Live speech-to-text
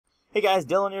Hey guys,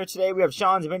 Dylan here. Today we have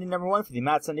Sean's Mini number 1 for the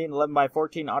Matts Sundin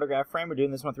 11x14 autograph frame. We're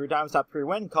doing this one 3 times. Top 3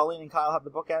 win. Colleen and Kyle have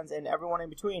the bookends, and everyone in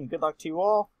between. Good luck to you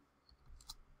all.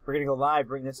 We're going to go live,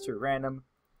 bring this to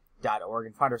random.org,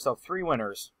 and find ourselves 3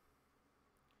 winners.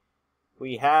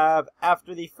 We have,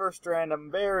 after the first random,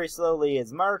 very slowly,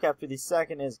 is Mark. After the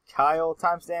second is Kyle.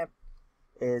 Timestamp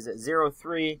is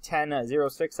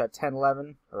 03/10/06 at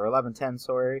 10:11, or 11:10,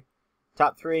 sorry.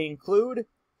 Top 3 include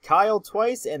Kyle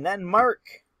twice, and then Mark.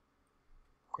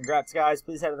 Congrats, guys.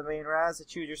 Please head to the main Raz to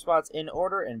choose your spots in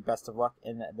order, and best of luck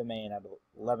in the main at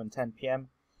 11:10 p.m.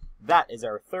 That is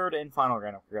our third and final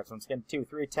random. Congrats once again, 2,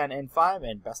 3, 10, and 5,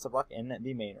 and best of luck in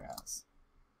the main Raz.